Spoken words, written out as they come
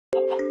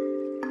What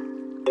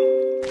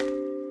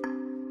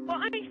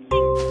I think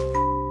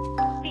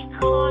we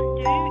can't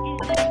do is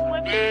when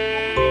we're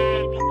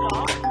going to be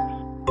dark.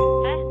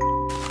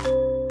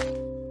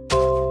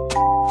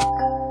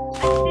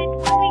 I said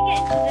when we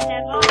get into the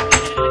Nether,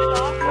 it's going to be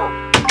dark.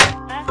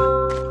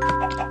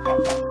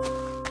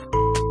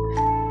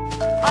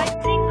 I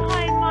think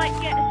I might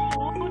get a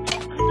sword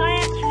because I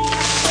actually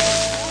have a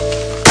sword.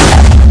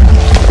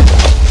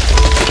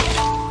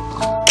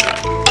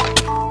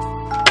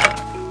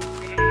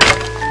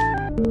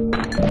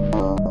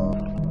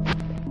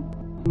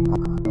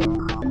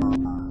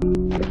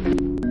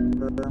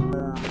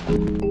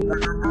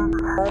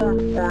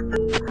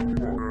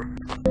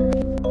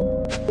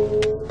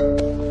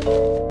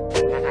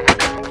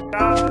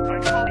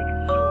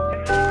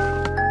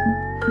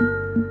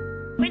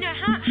 Wait, no,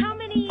 how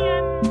many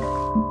diamonds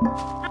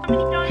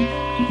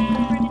do you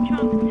need for an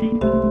enchantment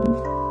table?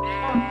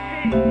 Oh,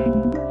 2.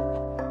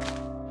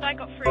 So I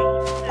got 3, so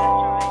that's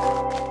alright.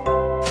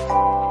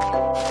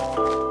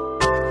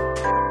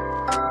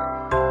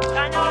 I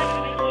know I'm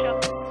a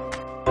shovel.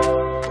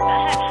 But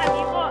have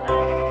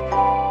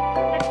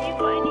you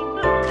got any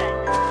books then?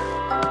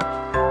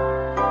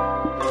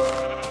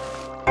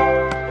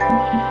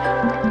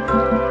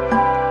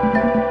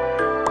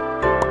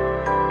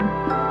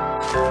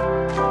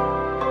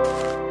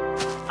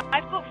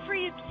 I've got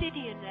 3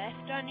 obsidian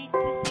left. I need to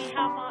see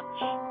how much.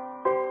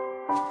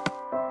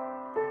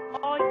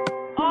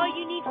 Oh,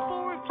 you need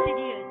 4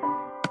 obsidian.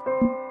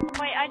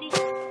 Wait, I need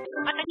to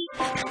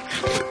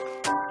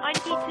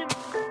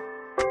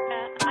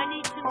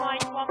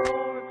mine 1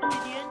 more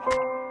obsidian.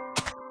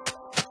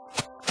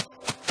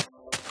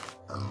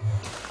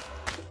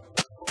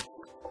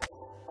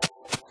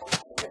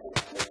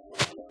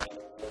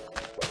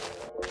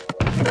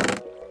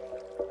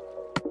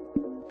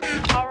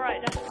 Alright,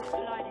 that's not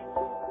sliding.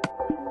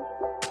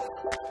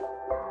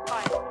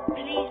 Right,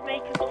 please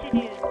make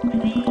obsidian.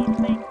 Please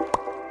make.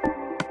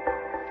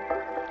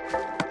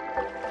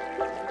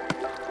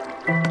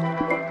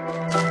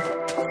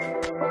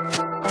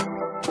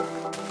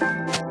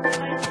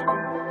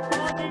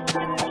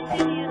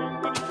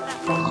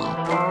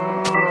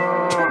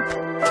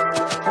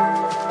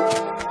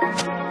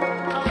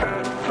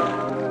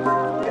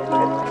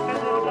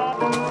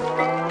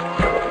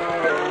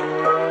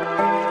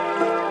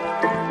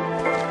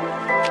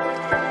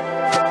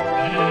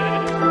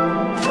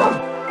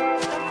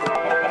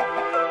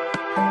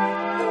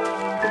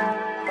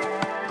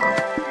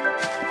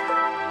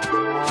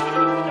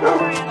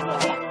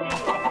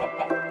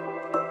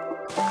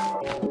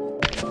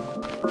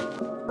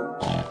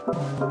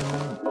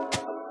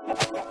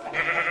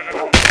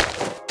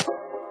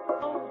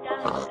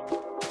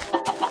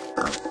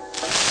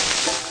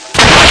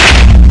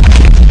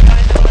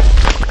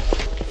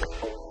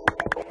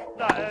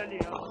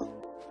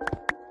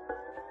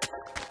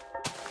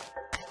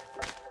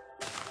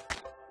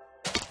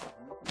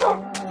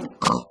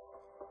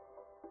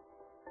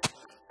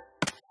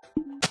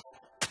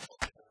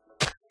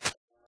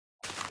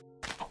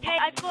 Okay,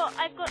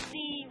 I've got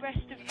the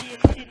rest of the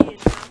obsidian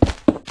now.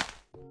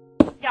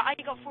 Yeah, I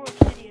got 4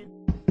 obsidian.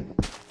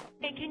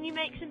 Okay, can you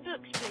make some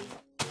books, please?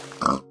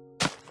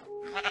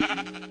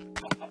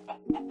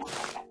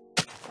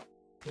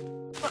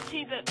 Got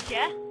 2 books,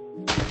 yeah?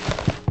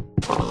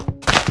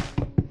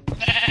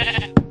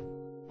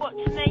 What,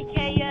 to make a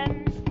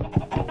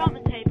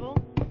enchantment table?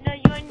 No,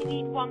 you only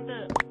need 1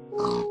 book.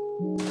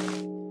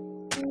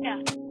 Yeah.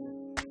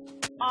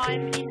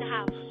 I'm in the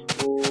house.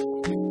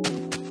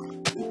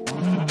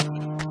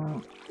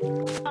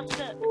 Last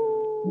book.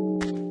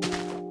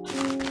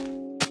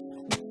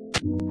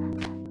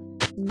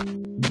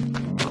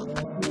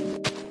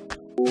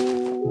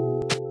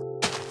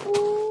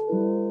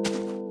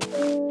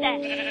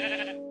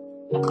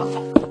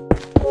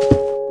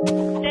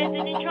 There's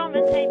an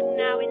enchantment table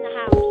now in the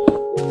house.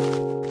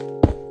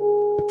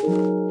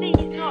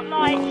 Please not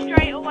like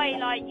straight away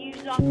like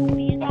use up all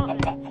the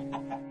enchantments.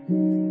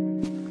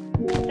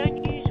 Don't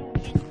use all the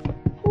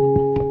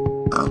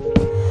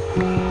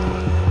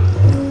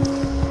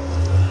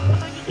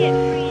only get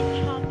 3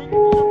 enchantments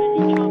on an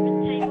enchantment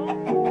table.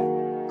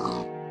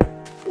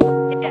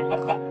 Yeah.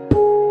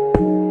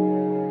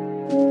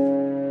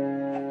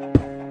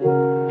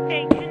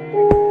 Okay, can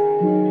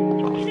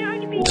it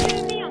only be 2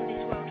 of me on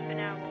this world for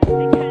now on?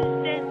 Because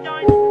there's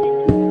diamonds in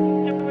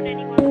don't want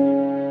anyone.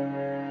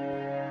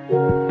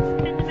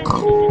 Send a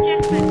message to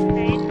Jeff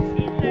saying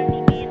it's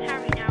only me.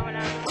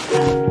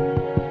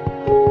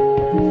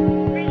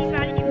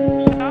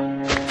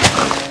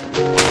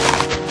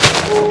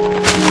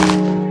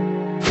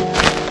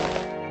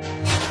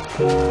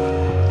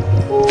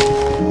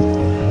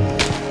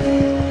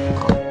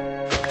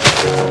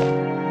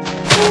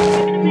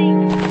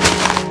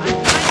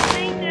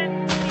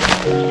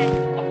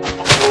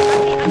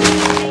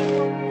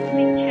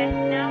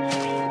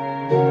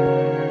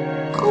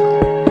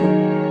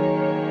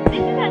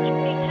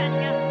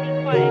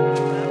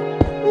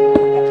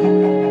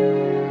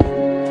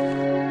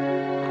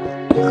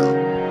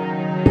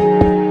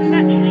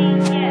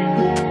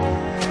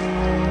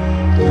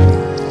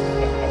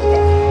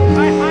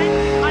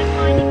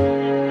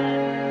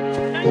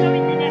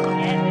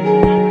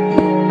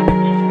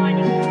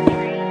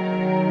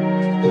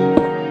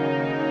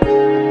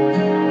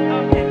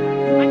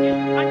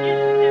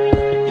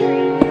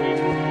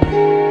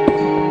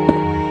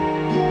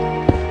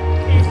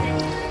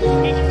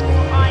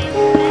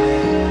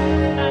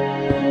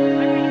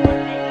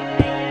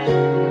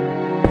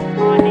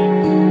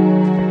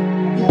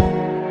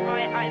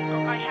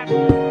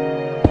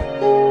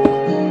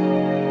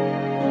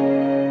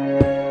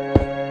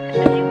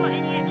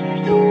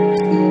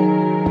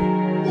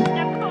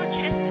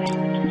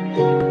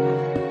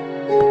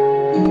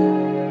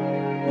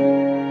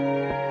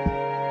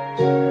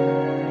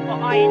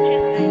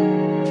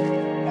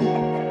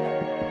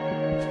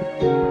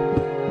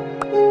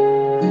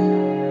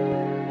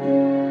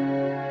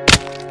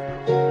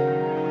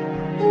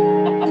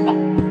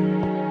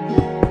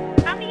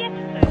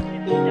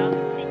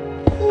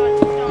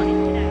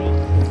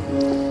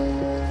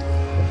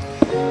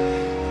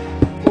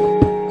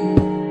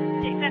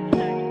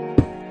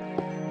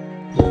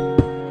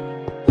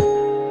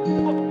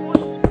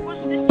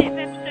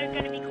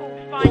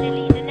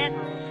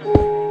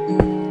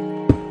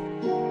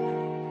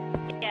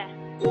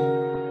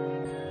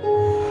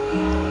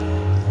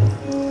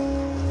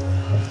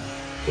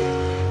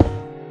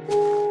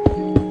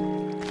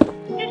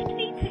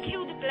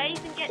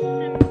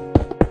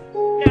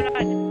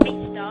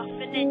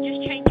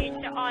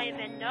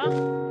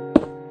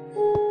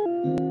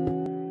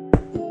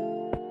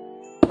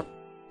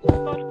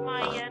 God,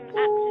 my axe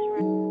is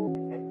red.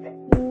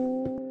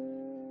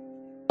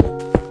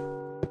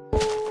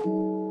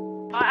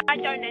 I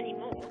don't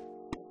anymore.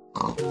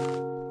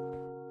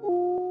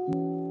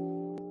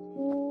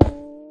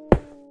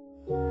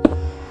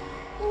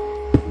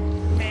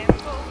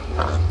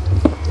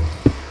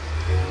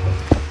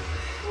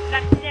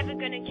 That's never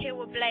gonna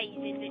kill a blaze,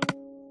 is it?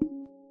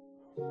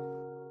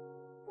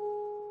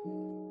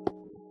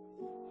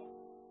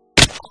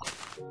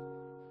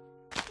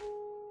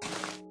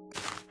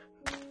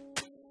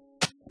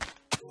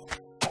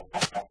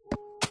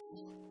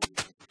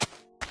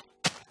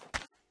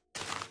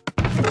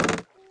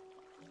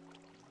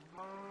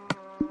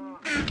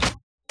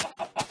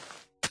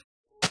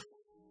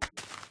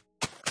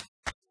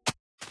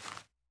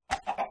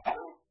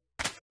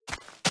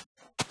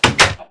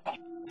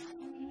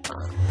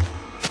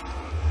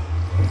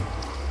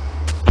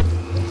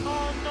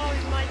 Oh no,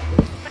 my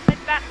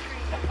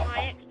battery of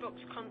my Xbox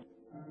can't.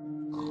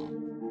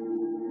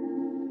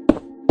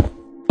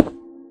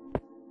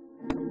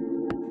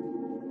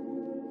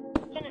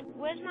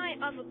 Where's my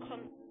other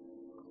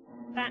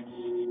that's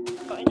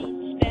got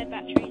any spare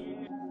batteries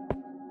in it?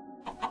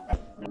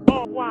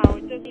 Oh wow,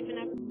 it doesn't even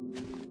have.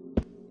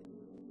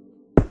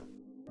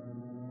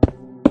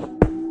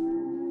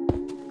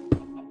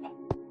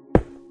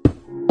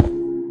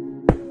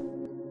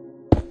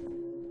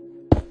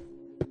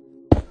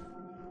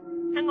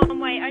 Hang on,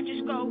 wait, I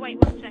just gotta wait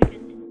 1 second.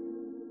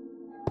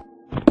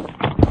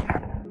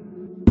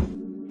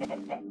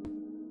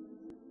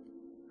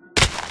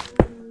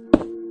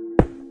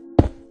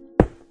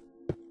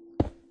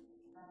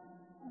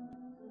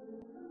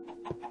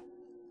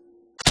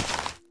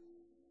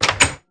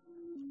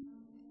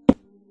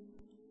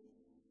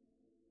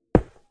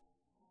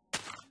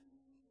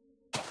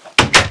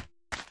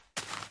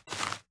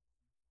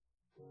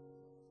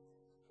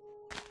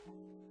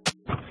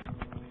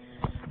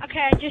 Okay,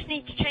 I just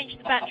need to change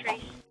the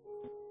batteries.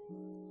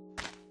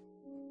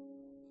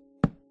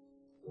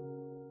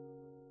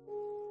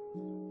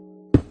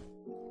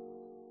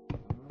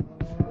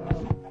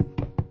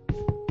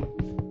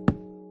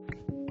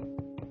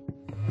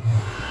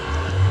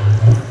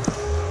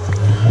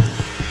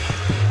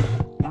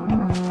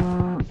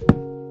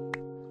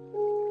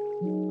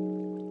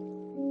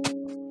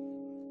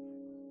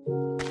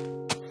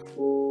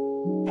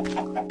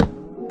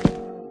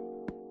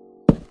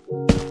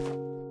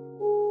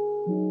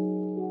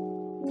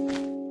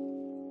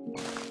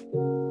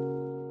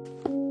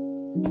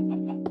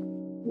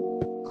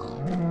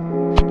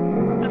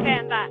 Okay,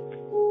 I'm back.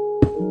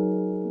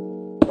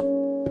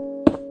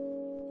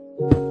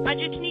 I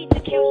just need to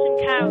kill some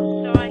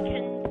cows so I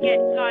can get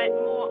like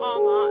more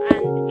armor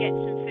and get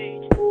some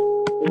food.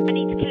 I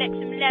need to collect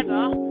some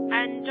leather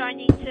and I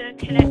need to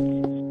collect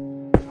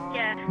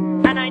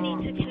and I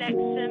need to collect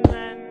some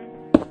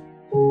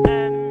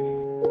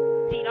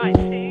like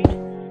food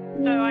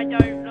so I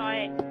don't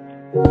like.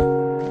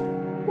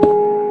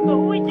 But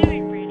all we're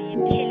doing really is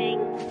killing.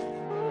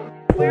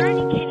 We're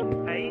only killing.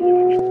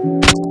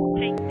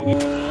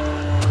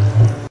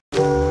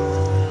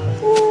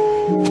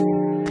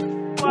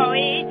 Well,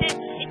 it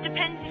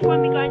depends if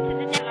when we go into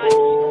the net, like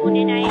spawn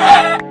in a kick.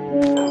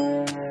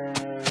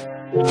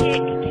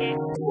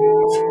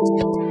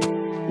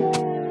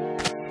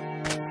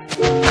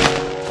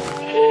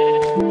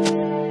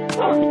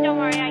 Don't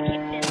worry, I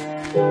kicked him.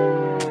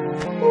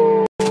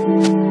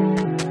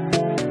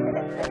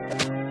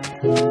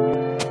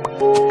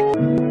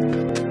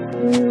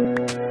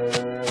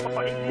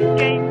 What is this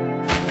game?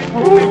 Oh,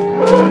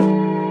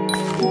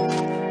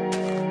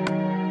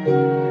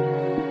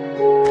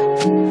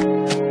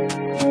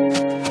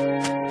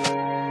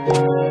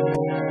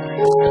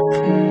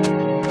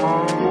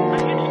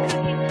 right, I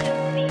think it.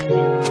 Oh, okay.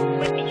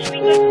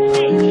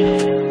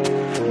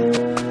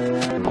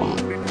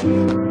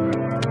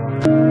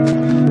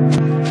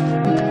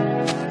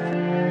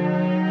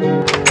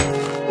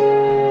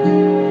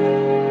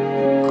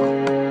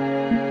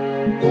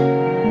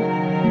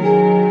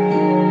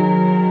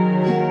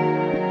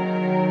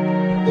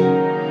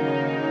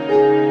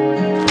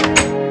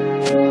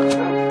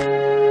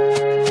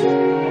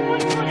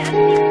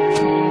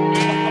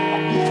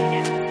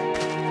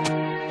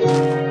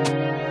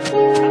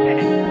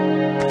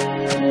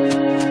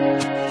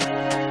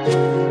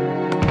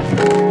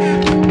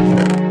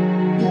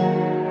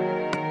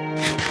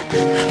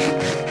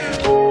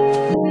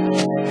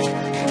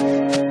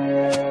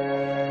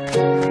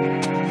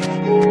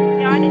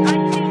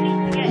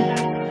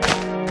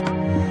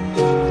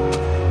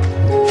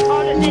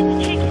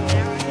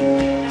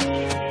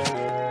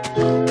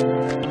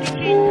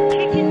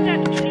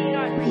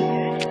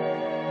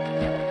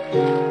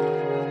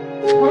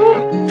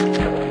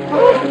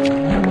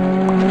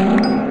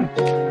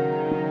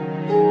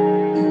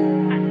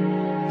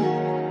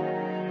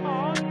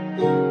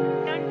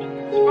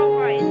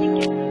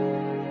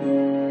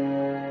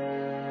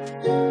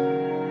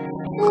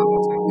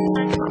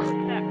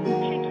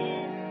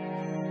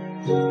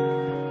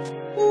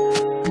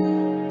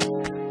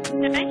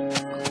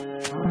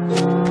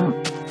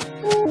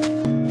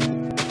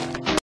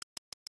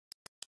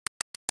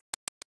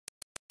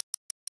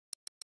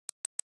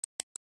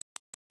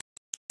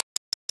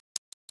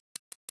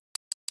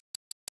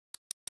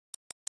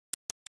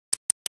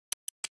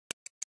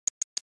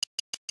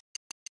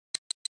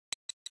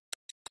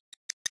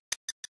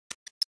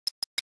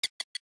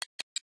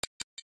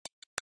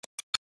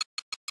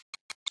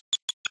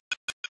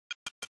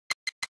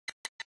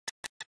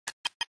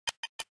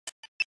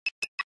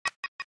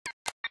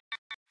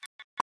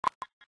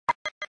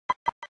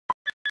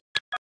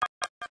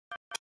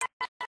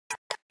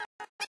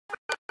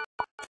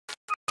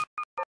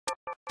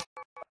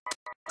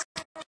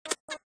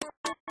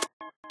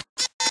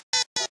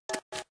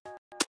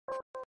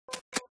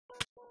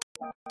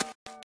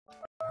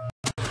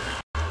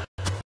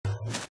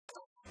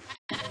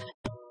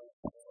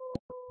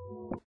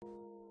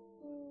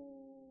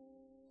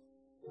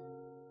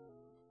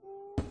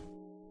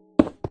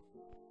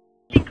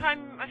 I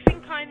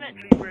think I'm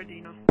actually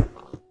ready now.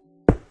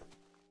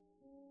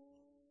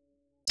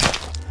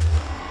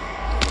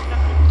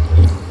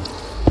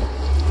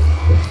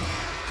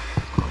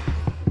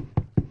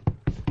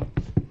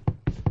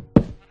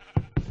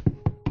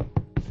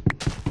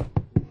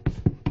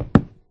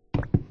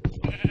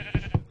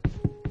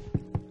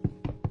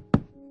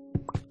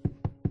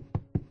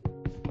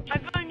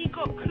 I've only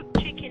got cooked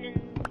chicken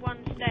and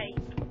one steak.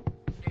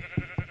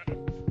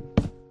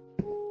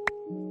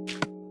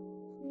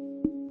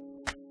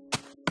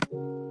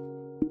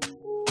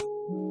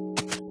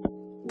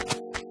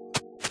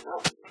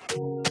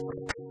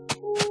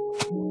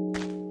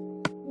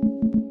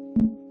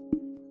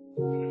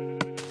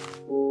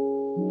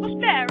 What's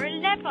better, a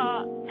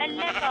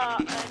leather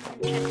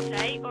chest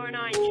plate or an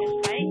iron chest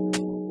plate?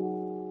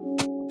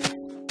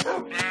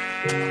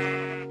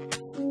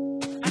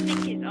 I think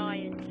it's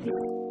iron.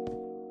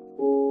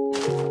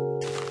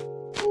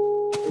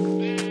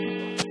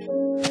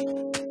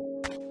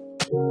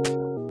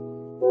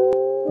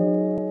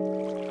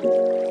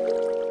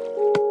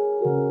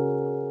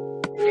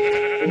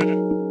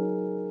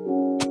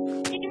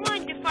 Do you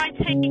mind if I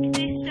take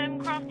this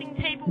crafting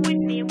table with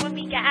me, and when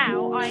we get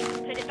out, I can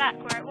put it back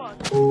where it was?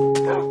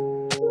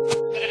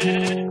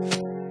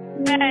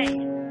 Hey!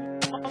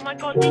 Oh my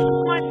god, this is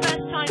my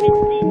first time in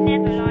the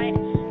Nether, like,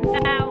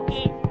 without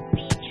it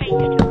being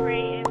changed to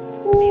creative,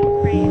 real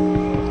creative.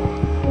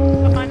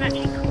 But I'm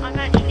really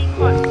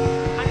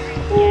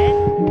scared.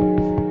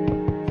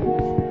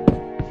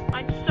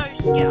 I'm so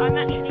scared, I'm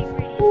actually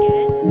really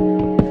scared.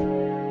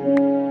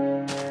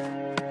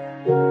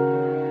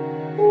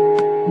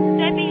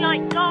 There'd be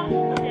like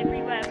ghasts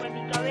everywhere when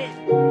we go in.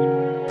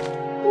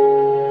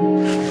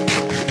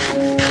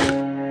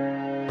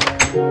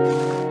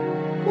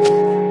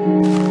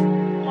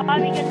 Why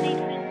are we going to need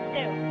flint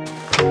still?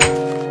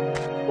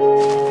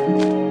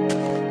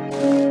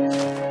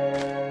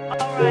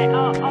 Alright,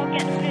 I'll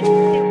get the flint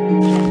still from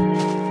the chest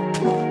then.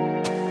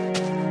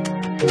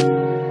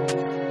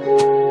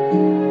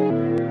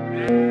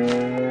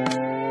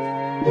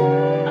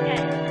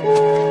 Okay.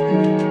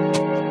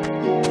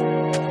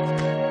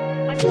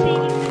 I'm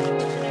seeing the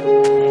doors and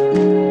everything.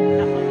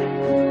 That's okay.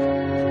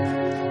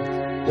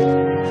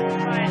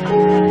 Right, I'm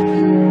done.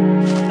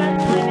 First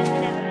time in the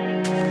Nether.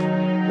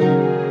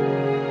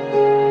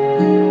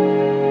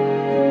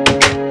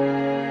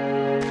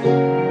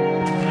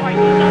 Right,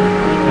 you go.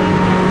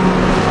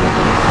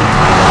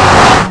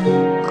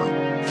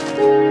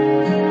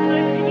 So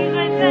can you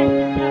go first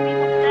and tell me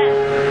what's there?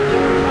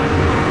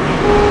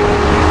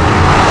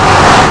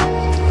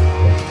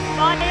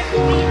 Why every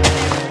beast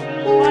there is a new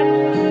survival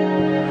mode?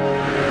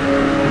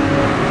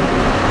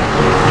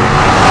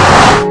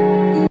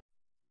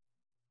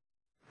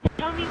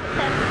 Tell me what's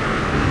there.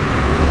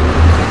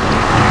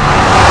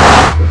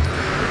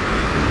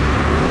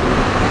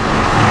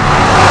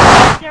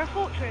 Is there a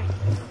fortress?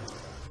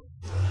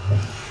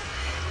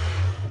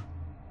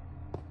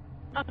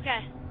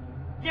 Okay.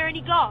 Is there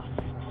any ghasts?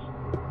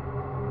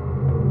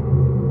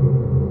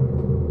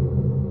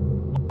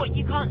 What,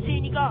 you can't see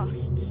any ghasts?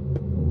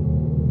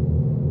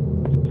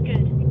 That's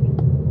good.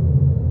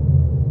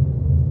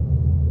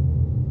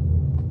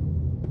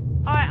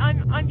 Alright,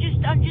 I'm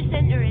just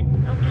entering.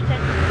 I'm just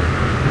entering.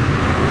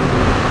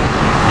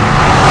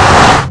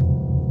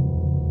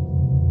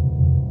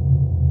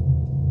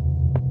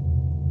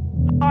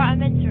 Alright,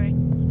 I'm entering.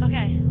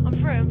 Okay, I'm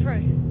through.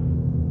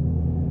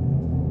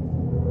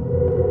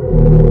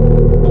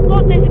 Oh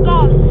god, there's a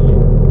ghast!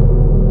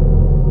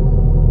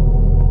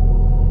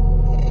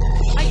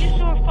 I just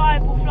saw a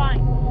fireball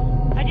flying.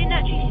 I didn't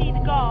actually see the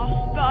ghast,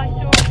 but I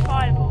saw a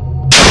fireball.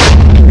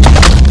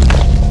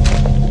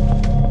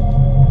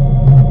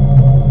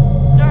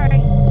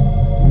 Sorry.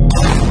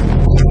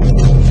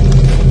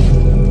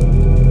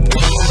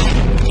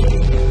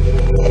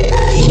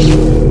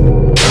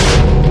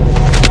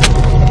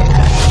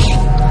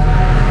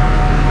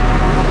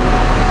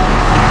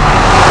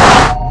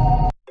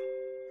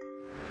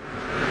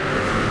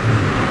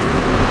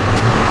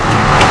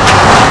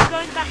 I'm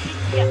going back in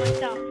to get my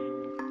stuff.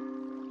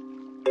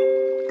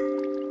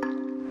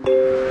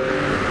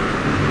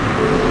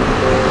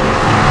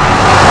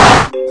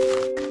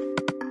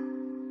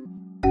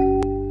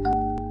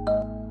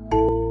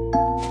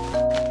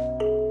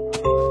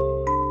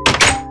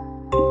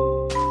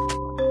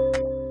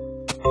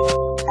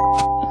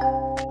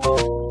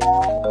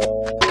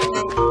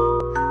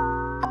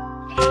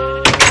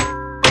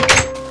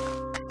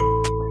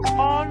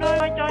 Oh no,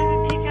 my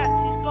diamond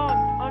pickaxe is gone.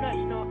 Oh no,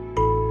 it's not.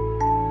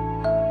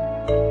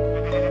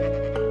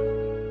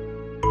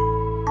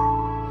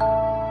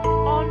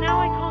 Oh, now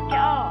I can't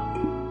get up.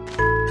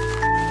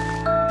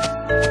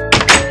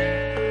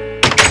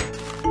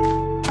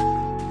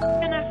 I'm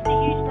gonna have to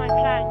use my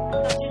planks.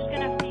 I'm just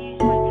gonna have to use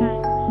my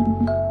planks.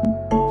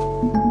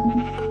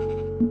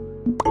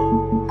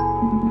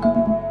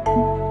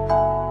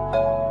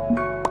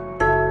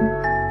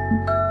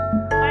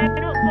 I have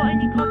not got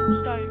any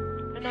cobblestone,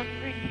 and I'm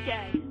really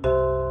scared.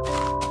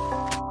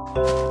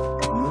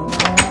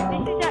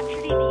 This is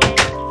actually the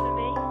end for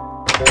me.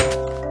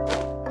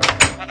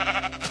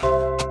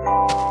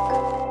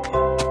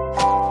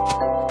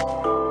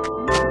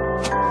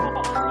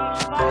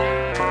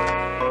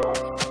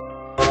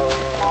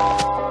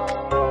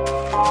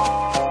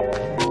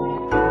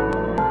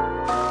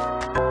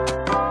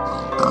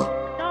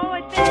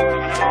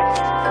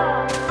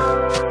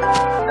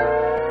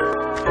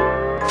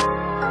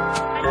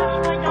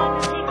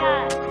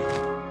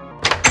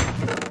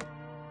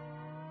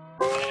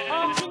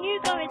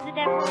 the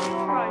Nether on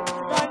your own?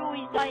 Because I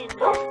always die in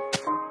there.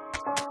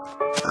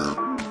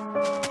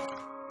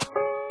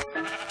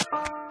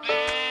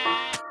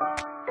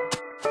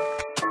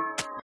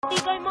 You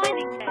go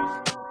mining then?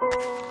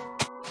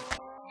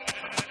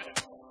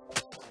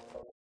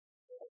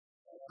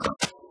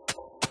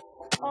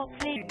 Oh,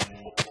 please.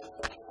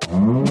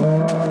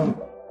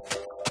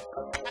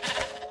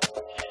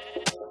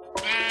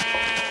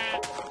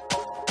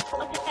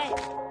 Okay.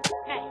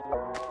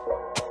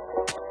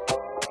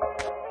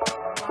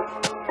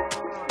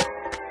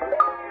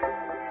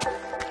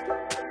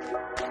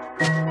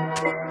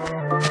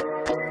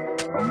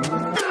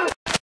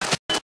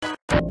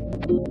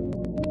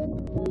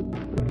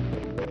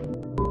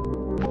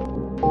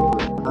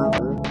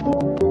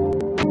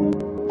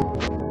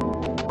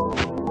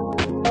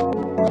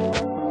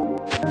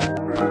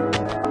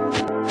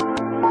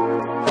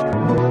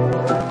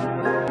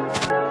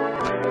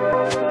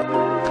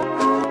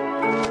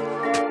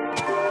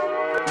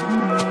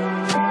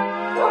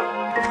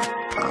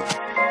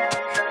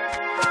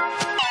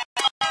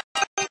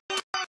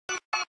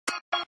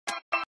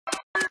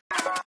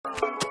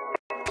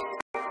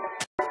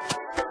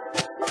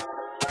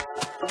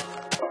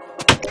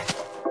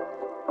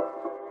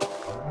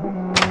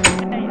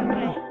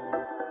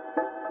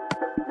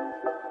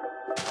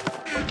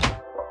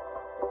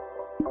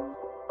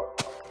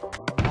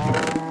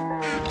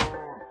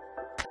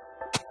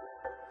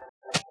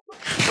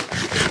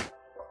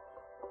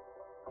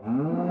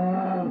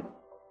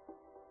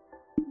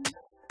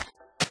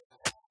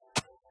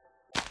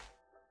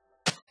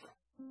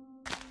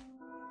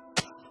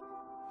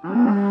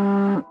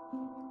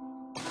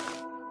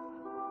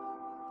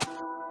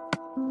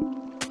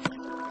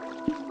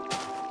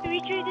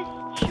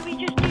 Should we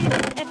just do this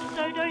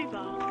episode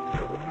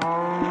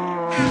over?